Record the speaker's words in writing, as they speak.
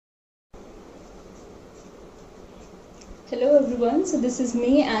Hello everyone, so this is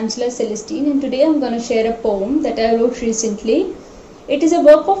me, Angela Celestine, and today I'm going to share a poem that I wrote recently. It is a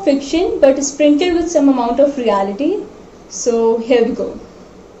work of fiction but is sprinkled with some amount of reality. So here we go.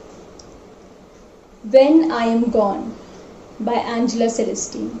 When I Am Gone by Angela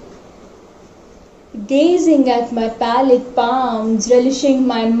Celestine. Gazing at my pallid palms, relishing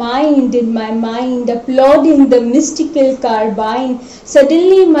my mind in my mind, applauding the mystical carbine,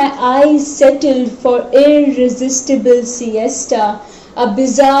 suddenly my eyes settled for irresistible siesta. A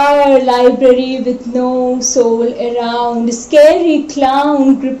bizarre library with no soul around, scary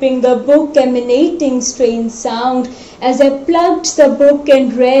clown gripping the book, emanating strange sound. As I plucked the book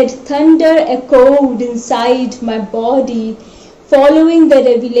and read, thunder echoed inside my body. Following the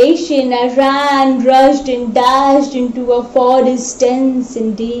revelation, I ran, rushed and dashed into a forest dense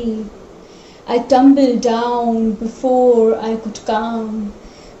and deep. I tumbled down before I could calm.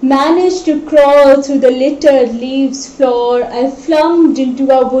 Managed to crawl through the littered leaves floor. I flung into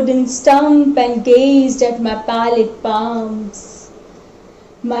a wooden stump and gazed at my pallid palms.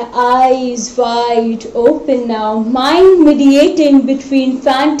 My eyes wide open now, mind mediating between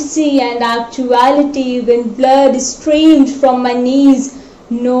fantasy and actuality when blood streamed from my knees,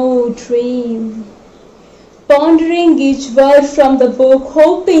 no dream. Pondering each word from the book,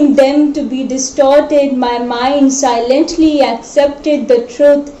 hoping them to be distorted, my mind silently accepted the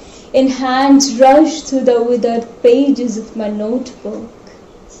truth in hands rushed through the withered pages of my notebook.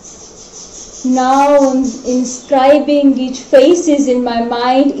 Now I'm inscribing each faces in my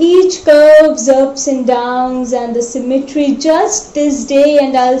mind, each curves, ups and downs, and the symmetry just this day,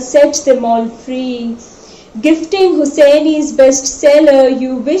 and I'll set them all free. Gifting Husseini's bestseller,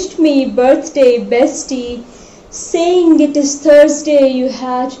 you wished me birthday bestie, saying it is Thursday you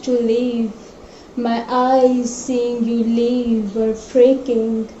had to leave. My eyes seeing you leave were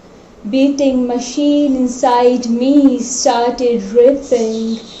pricking, beating machine inside me started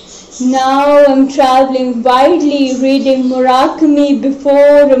ripping. Now I'm traveling widely, reading Murakami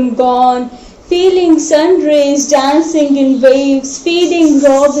before I'm gone, feeling sun rays dancing in waves, feeding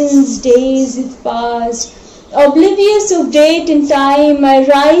robins days if past. Oblivious of date and time, I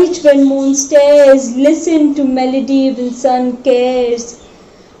write when moon stares, listen to melody when sun cares.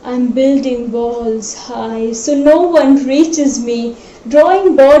 I'm building walls high so no one reaches me.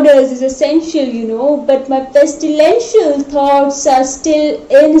 Drawing borders is essential, but my pestilential thoughts are still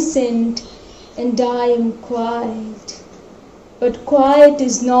innocent, and I am quiet. But quiet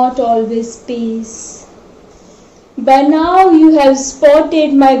is not always peace. By now you have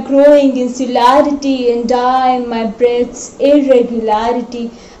spotted my growing insularity, and I, my breath's irregularity.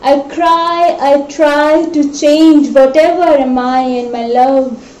 I cry, I try to change whatever am I and my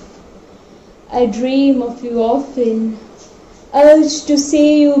love. I dream of you often. Urge to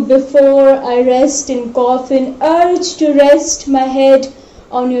see you before I rest in coffin, urge to rest my head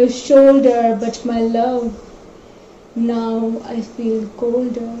on your shoulder, but my love, now I feel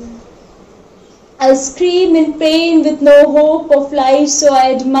colder. I scream in pain with no hope of life, so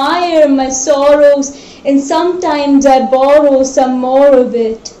I admire my sorrows, and sometimes I borrow some more of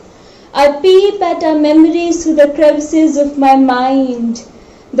it. I peep at our memories through the crevices of my mind.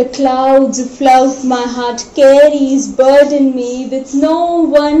 The clouds of love my heart carries burden me, with no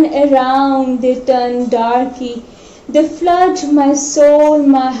one around they turn darky. They flood my soul,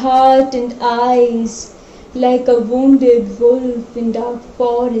 my heart and eyes, like a wounded wolf in dark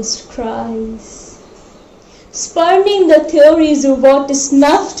forest cries. Spurning the theories of what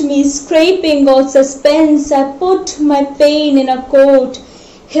snuffed me, scraping all suspense, I put my pain in a coat.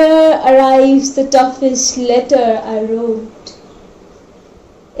 Here arrives the toughest letter I wrote.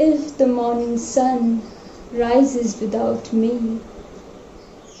 If the morning sun rises without me,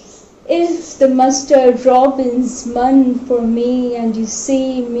 if the mustard robins mourn for me, and you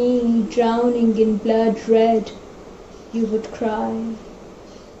see me drowning in blood red, you would cry.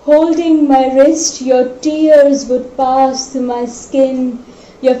 Holding my wrist, your tears would pass through my skin,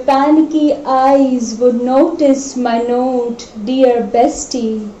 your panicky eyes would notice my note, dear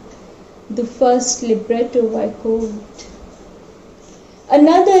bestie, the first libretto I quote.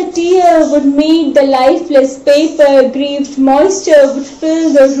 Another tear would meet the lifeless paper, grieved moisture would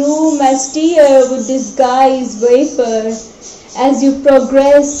fill the room as tear would disguise vapor. As you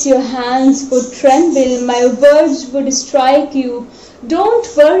progress, your hands would tremble, my words would strike you. Don't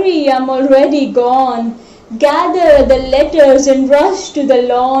worry, I'm already gone. Gather the letters and rush to the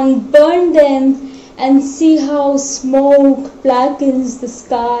lawn, burn them and see how smoke blackens the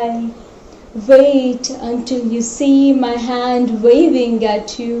sky. Wait until you see my hand waving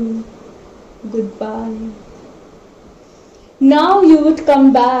at you. Goodbye. Now you would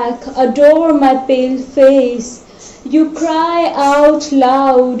come back, adore my pale face. You cry out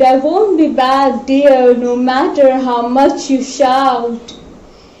loud, I won't be back, dear, no matter how much you shout.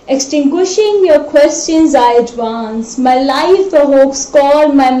 Extinguishing your questions I advance, my life a hoax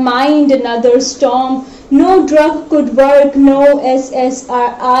call, my mind another storm. No drug could work, no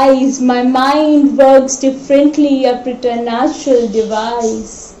SSRIs, my mind works differently, a preternatural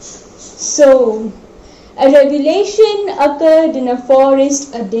device. So, a revelation occurred in a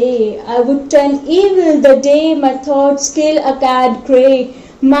forest a day. I would turn evil the day my thoughts kill a cad grey.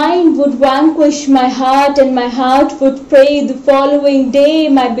 Mind would vanquish my heart and my heart would pray. The following day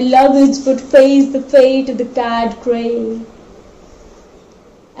my beloveds would face the fate of the cad grey.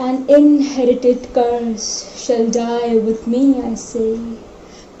 An inherited curse shall die with me, I say.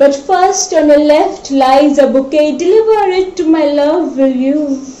 But first on the left lies a bouquet. Deliver it to my love, will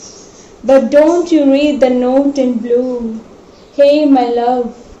you? But don't you read the note in blue. Hey, my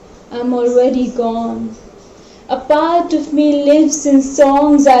love, I'm already gone. A part of me lives in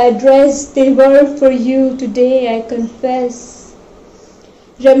songs I address. They were for you today, I confess.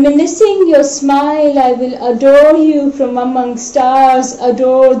 Reminiscing your smile, I will adore you from among stars,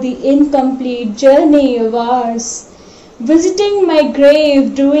 adore the incomplete journey of ours. Visiting my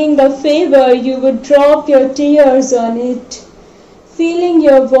grave, doing a favor, you would drop your tears on it. Feeling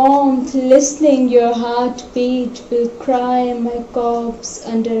your warmth, listening your heartbeat, will cry my corpse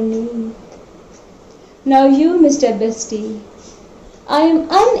underneath. Now you, Mr. Bestie, I am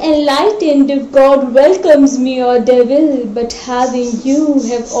unenlightened if God welcomes me or devil, but having you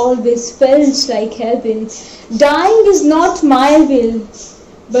have always felt like heaven. Dying is not my will,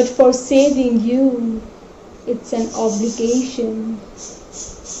 but for saving you, it's an obligation.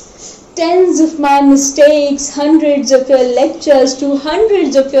 Tens of my mistakes, hundreds of your lectures,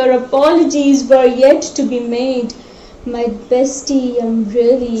 200 of your apologies were yet to be made. My bestie, I'm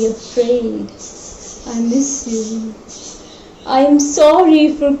really afraid. I miss you. I am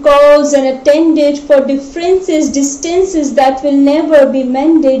sorry for calls unattended, for differences, distances that will never be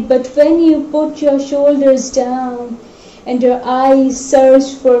mended. But when you put your shoulders down and your eyes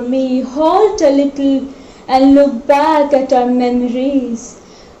search for me, halt a little and look back at our memories.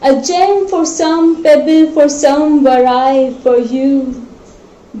 A gem for some, pebble for some, were I for you,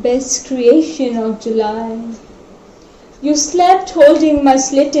 best creation of July. You slept holding my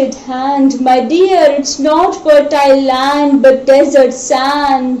slitted hand, my dear, it's not fertile land, but desert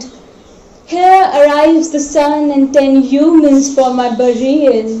sand. Here arrives the sun and 10 humans for my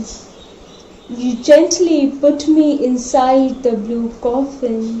burial. You gently put me inside the blue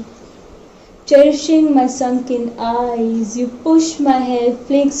coffin. Cherishing my sunken eyes, you push my hair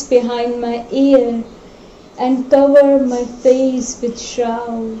flakes behind my ear and cover my face with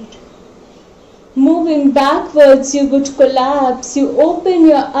shroud. Moving backwards, you would collapse. You open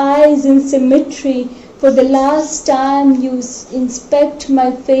your eyes in symmetry. For the last time, you inspect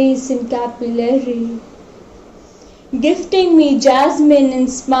my face in capillary. Gifting me jasmine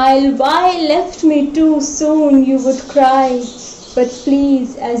and smile, why left me too soon, you would cry. But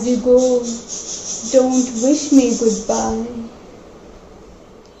please, as you go, don't wish me goodbye.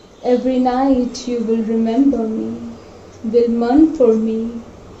 Every night you will remember me, will mourn for me.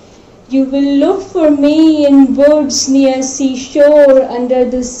 You will look for me in woods near seashore, under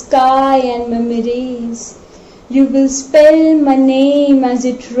the sky and memories. You will spell my name as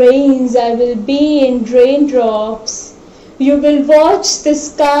it rains, I will be in raindrops. You will watch the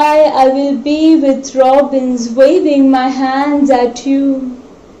sky, I will be with robins, waving my hands at you.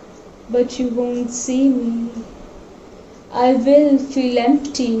 But you won't see me. I will feel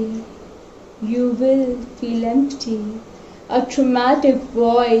empty. You will feel empty. A traumatic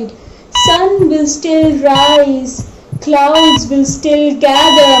void. Sun will still rise. Clouds will still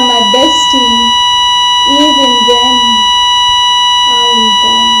gather, my bestie.